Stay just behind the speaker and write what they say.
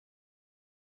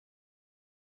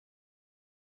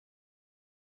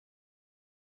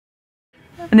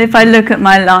And if I look at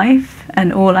my life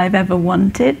and all I've ever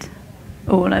wanted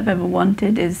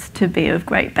is to be of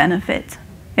great benefit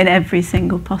in every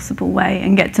single possible way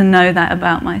and get to know that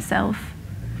about myself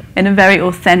in a very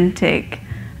authentic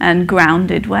and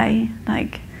grounded way.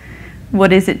 Like,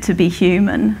 what is it to be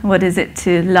human? What is it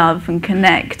to love and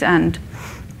connect and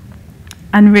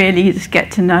really just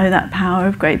get to know that power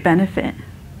of great benefit?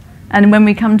 And when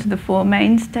we come to the Four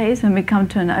Mainstays, when we come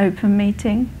to an open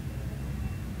meeting,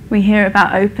 we hear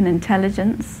about open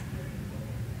intelligence.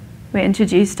 We're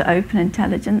introduced to open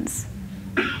intelligence.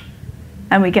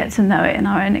 And we get to know it in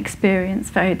our own experience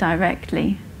very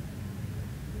directly.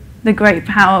 The great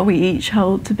power we each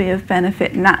hold to be of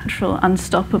benefit, natural,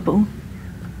 unstoppable,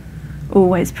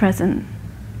 always present.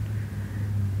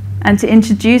 And to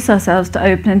introduce ourselves to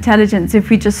open intelligence, if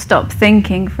we just stop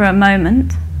thinking for a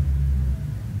moment,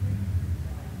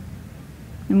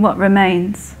 and what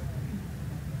remains?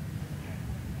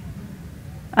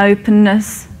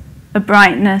 Openness, a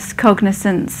brightness,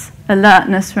 cognizance,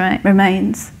 alertness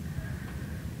remains.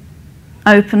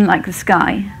 Open like the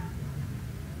sky.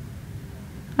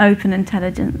 Open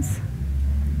intelligence.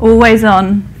 Always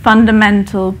on,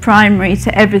 fundamental, primary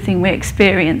to everything we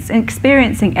experience.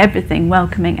 Experiencing everything,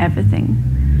 welcoming everything.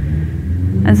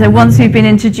 And so once we've been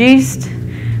introduced,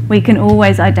 we can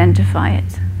always identify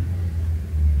it.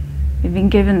 We've been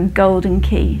given golden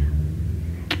key.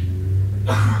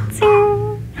 Zing!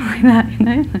 Like that, you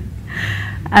know?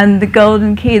 And the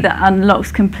golden key that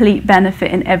unlocks complete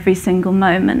benefit in every single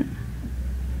moment.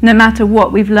 No matter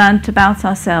what we've learnt about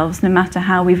ourselves, no matter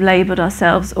how we've labelled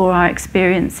ourselves or our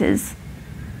experiences.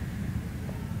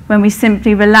 When we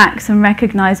simply relax and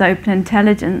recognise open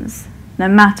intelligence, no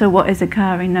matter what is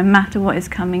occurring, no matter what is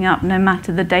coming up, no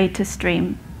matter the data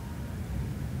stream,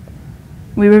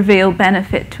 we reveal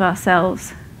benefit to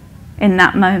ourselves in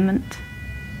that moment.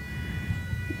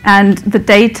 And the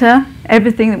data,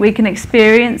 everything that we can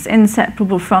experience,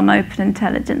 inseparable from open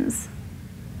intelligence.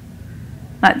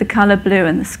 Like the colour blue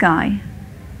in the sky.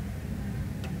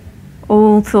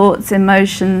 All thoughts,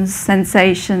 emotions,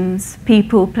 sensations,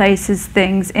 people, places,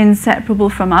 things, inseparable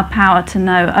from our power to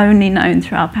know, only known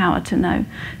through our power to know.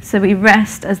 So we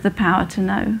rest as the power to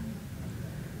know.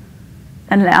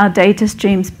 And let our data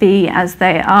streams be as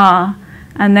they are,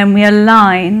 and then we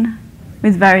align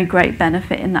with very great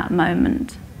benefit in that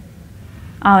moment.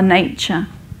 Our nature.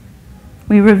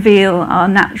 We reveal our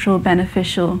natural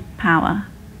beneficial power.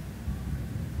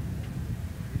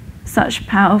 Such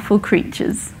powerful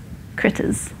critters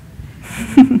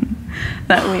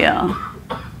that we are.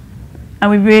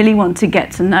 And we really want to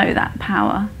get to know that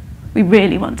power. We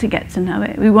really want to get to know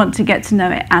it. We want to get to know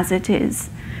it as it is.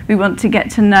 We want to get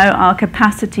to know our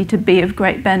capacity to be of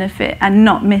great benefit and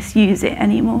not misuse it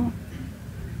anymore.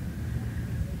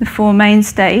 The Four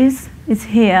Mainstays is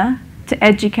here to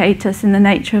educate us in the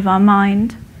nature of our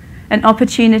mind. An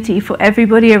opportunity for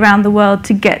everybody around the world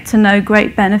to get to know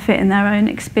great benefit in their own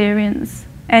experience.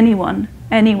 Anyone,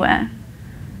 anywhere.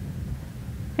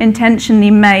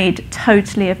 Intentionally made,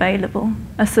 totally available.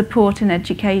 A support in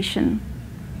education.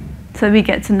 So we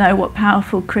get to know what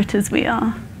powerful critters we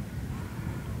are.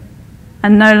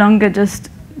 And no longer just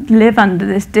live under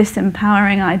this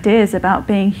disempowering ideas about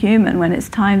being human when it's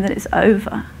time that it's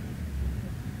over.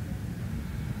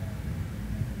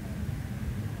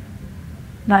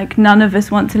 Like, none of us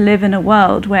want to live in a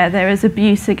world where there is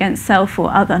abuse against self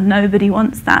or other. Nobody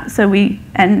wants that. So we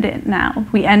end it now.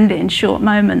 We end it in short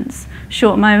moments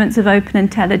of open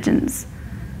intelligence,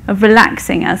 of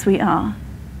relaxing as we are,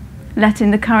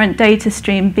 letting the current data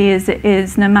stream be as it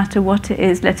is, no matter what it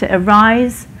is. Let it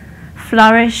arise,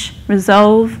 flourish,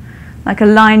 resolve, like a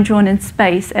line drawn in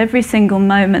space, every single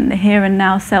moment, the here and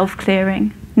now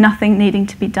self-clearing, nothing needing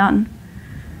to be done.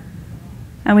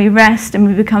 And we rest and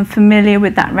we become familiar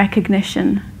with that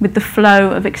recognition, with the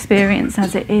flow of experience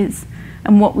as it is.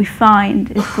 And what we find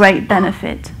is great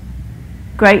benefit,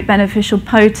 great beneficial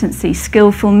potency,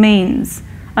 skillful means,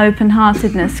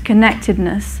 open-heartedness,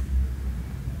 connectedness,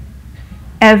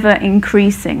 ever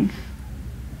increasing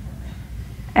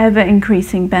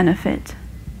benefit,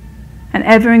 and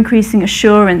ever increasing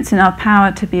assurance in our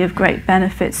power to be of great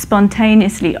benefit,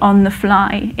 spontaneously on the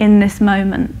fly, in this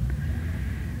moment.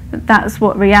 That's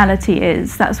what reality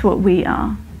is, that's what we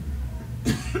are.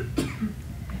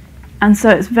 And so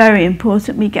it's very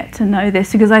important we get to know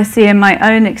this, because I see in my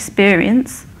own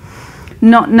experience,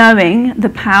 not knowing the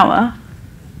power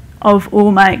of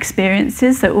all my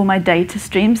experiences, so all my data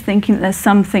streams, thinking that there's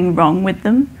something wrong with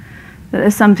them, that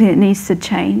there's something that needs to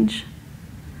change,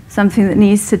 something that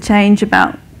needs to change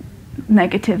about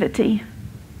negativity,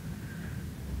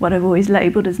 what I've always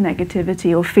labelled as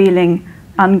negativity, or feeling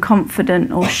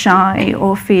unconfident or shy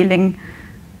or feeling,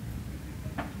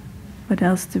 what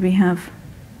else do we have?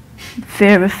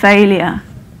 Fear of failure.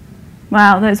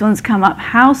 Wow, those ones come up.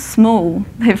 How small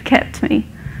they've kept me.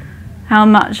 How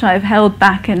much I've held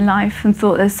back in life and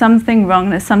thought there's something wrong,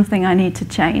 there's something I need to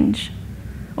change.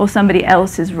 Or somebody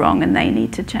else is wrong and they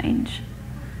need to change.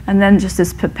 And then just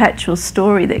this perpetual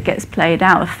story that gets played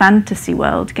out, a fantasy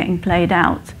world getting played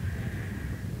out.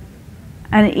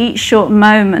 And at each short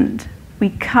moment, we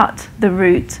cut the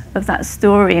root of that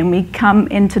story and we come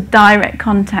into direct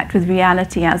contact with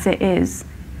reality as it is.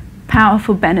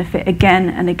 Powerful benefit again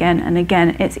and again and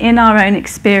again. It's in our own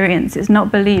experience. It's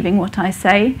not believing what I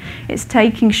say. It's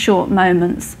taking short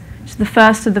moments. It's the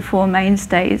first of the 4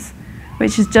 mainstays,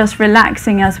 which is just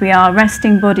relaxing as we are,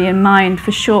 resting body and mind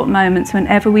for short moments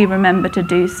whenever we remember to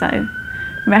do so.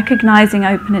 Recognizing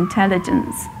open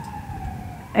intelligence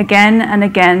again and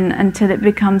again until it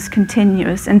becomes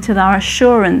continuous, until our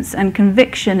assurance and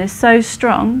conviction is so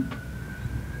strong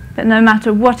that no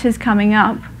matter what is coming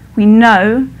up, we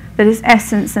know that its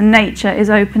essence and nature is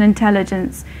open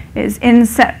intelligence. It is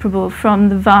inseparable from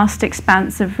the vast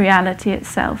expanse of reality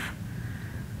itself.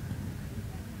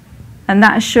 And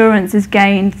that assurance is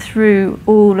gained through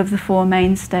all of the 4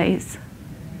 mainstays.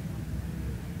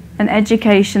 An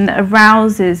education that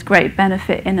arouses great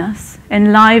benefit in us,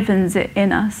 enlivens it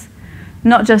in us.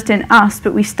 Not just in us,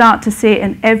 but we start to see it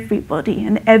in everybody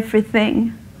and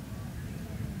everything.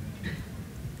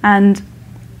 And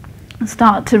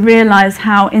start to realize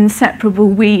how inseparable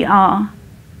we are,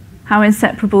 how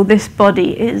inseparable this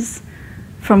body is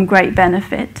from great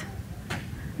benefit.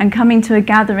 And coming to a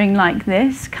gathering like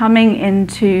this, coming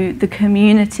into the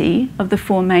community of the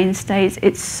 4 mainstays,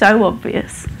 it's so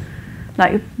obvious.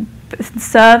 Like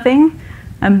serving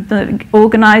and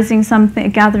organizing something, a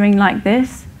gathering like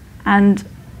this, and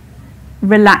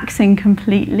relaxing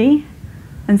completely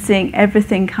and seeing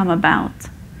everything come about.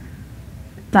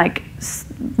 Like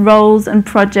roles and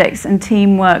projects and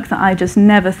teamwork that I just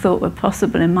never thought were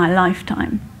possible in my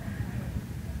lifetime.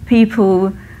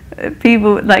 People,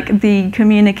 like the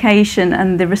communication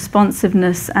and the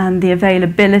responsiveness and the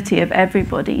availability of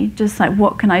everybody. Just like,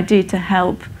 what can I do to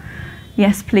help?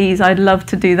 Yes, please, I'd love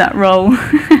to do that role.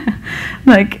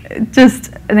 Like,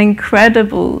 just an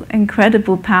incredible,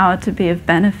 incredible power to be of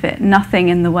benefit. Nothing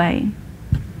in the way.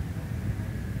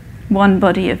 One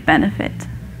body of benefit.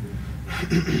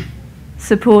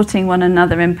 Supporting one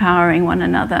another, empowering one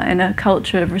another in a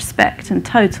culture of respect and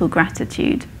total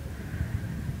gratitude.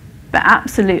 But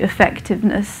absolute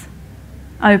effectiveness,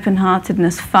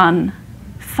 open-heartedness, fun.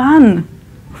 Fun!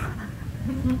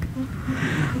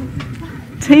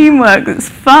 Teamwork that's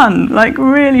fun, like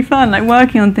really fun, like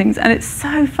working on things, and it's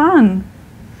so fun.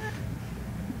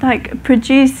 Like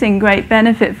producing great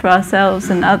benefit for ourselves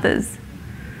and others.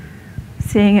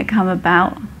 Seeing it come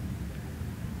about.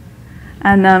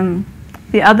 And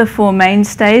the other 4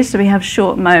 mainstays, so we have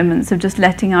short moments of just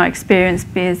letting our experience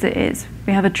be as it is.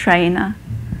 We have a trainer.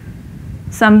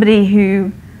 Somebody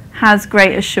who has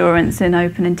great assurance in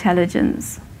open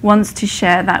intelligence, wants to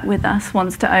share that with us,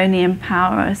 wants to only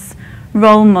empower us.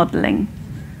 Role modeling.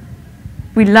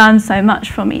 We learn so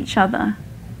much from each other.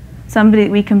 Somebody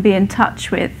that we can be in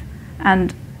touch with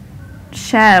and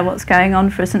share what's going on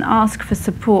for us and ask for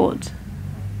support.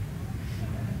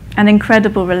 An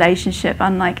incredible relationship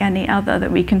unlike any other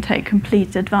that we can take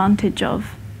complete advantage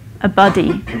of. A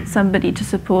buddy, somebody to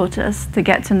support us, to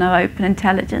get to know open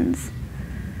intelligence,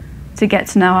 to get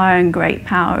to know our own great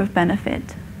power of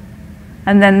benefit.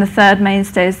 And then the 3rd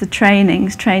mainstay is the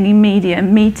trainings, training media,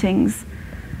 meetings,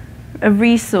 a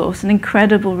resource, an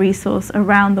incredible resource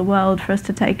around the world for us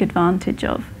to take advantage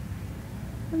of.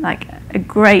 Like a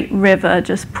great river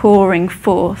just pouring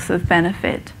forth of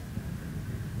benefit.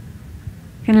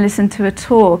 You can listen to a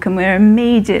talk and we're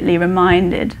immediately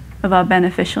reminded of our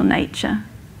beneficial nature.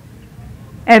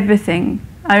 Everything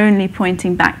only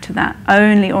pointing back to that,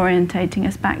 only orientating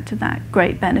us back to that.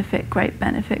 Great benefit, great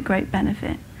benefit, great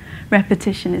benefit.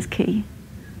 Repetition is key.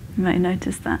 You might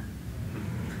notice that.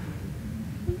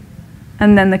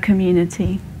 And then the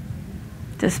community,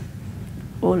 just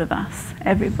all of us,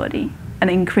 everybody, and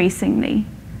increasingly,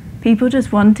 people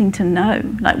just wanting to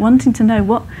know, like wanting to know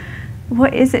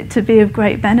what is it to be of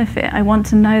great benefit. I want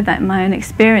to know that in my own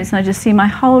experience, and I just see my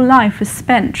whole life was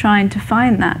spent trying to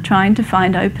find that, trying to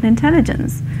find open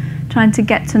intelligence, trying to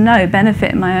get to know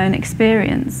benefit in my own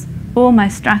experience, all my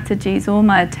strategies, all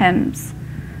my attempts,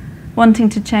 wanting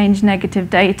to change negative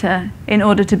data in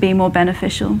order to be more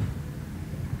beneficial.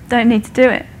 Don't need to do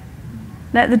it.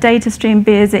 Let the data stream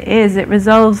be as it is. It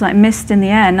resolves like mist in the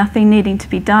air, nothing needing to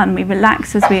be done. We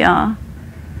relax as we are.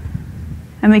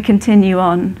 And we continue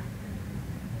on.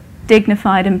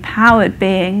 dignified, empowered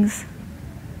beings.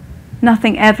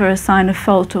 Nothing ever a sign of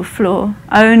fault or flaw,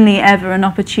 only ever an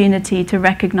opportunity to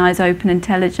recognize open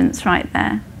intelligence right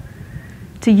there,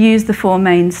 to use the four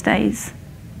mainstays,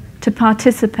 to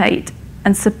participate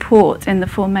and support in the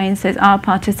four mainstays. Our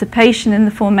participation in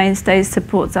the four mainstays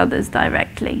supports others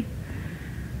directly.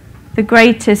 The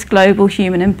greatest global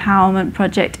human empowerment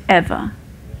project ever.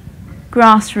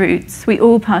 Grassroots, we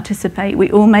all participate, we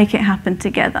all make it happen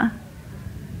together.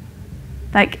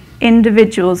 Like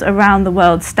individuals around the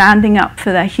world standing up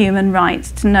for their human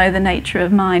rights to know the nature of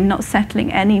mind, not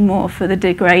settling anymore for the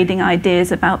degrading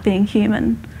ideas about being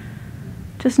human.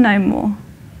 Just no more.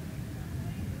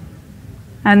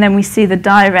 And then we see the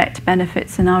direct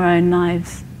benefits in our own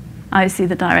lives. I see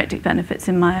the direct benefits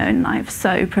in my own life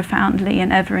so profoundly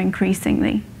and ever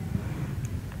increasingly.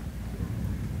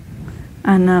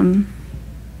 And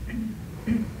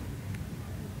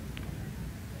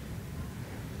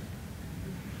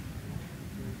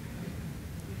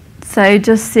so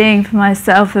just seeing for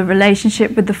myself the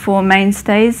relationship with the four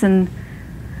mainstays, and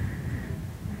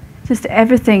just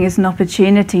everything is an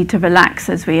opportunity to relax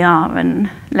as we are. And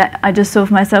I just saw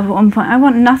for myself at one point, I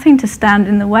want nothing to stand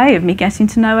in the way of me getting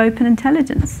to know open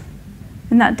intelligence.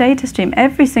 In that data stream,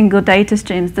 every single data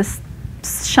stream is this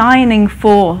shining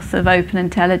forth of open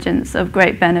intelligence of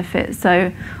great benefit.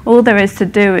 So all there is to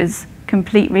do is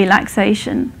complete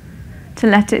relaxation, to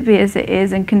let it be as it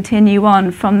is and continue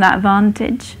on from that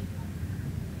vantage.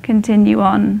 Continue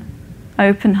on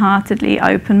open-heartedly,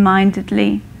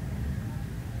 open-mindedly,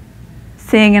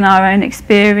 seeing in our own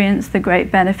experience the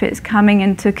great benefits, coming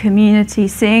into community,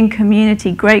 seeing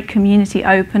community, great community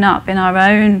open up in our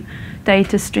own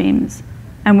data streams,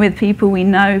 and with people we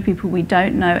know, people we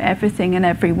don't know, everything and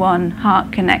everyone,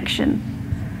 heart connection.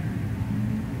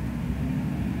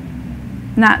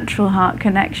 Natural heart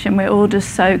connection, we're all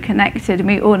just so connected and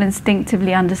we all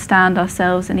instinctively understand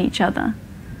ourselves and each other.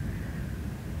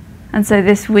 And so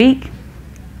this week,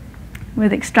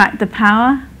 with Extract the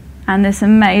Power and this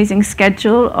amazing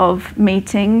schedule of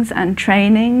meetings and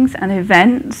trainings and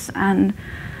events, and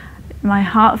my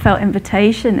heartfelt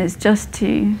invitation is just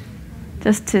to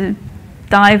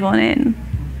dive on in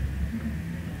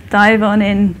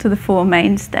to the four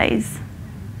mainstays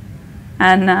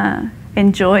and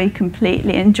enjoy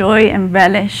completely, enjoy and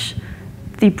relish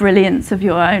the brilliance of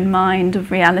your own mind,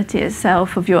 of reality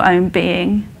itself, of your own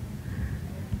being.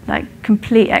 Like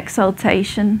complete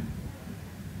exaltation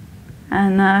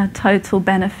and total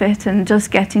benefit, and just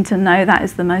getting to know that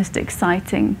is the most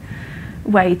exciting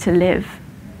way to live,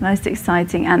 most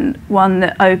exciting, and one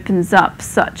that opens up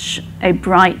such a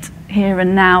bright here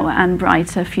and now and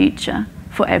brighter future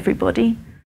for everybody.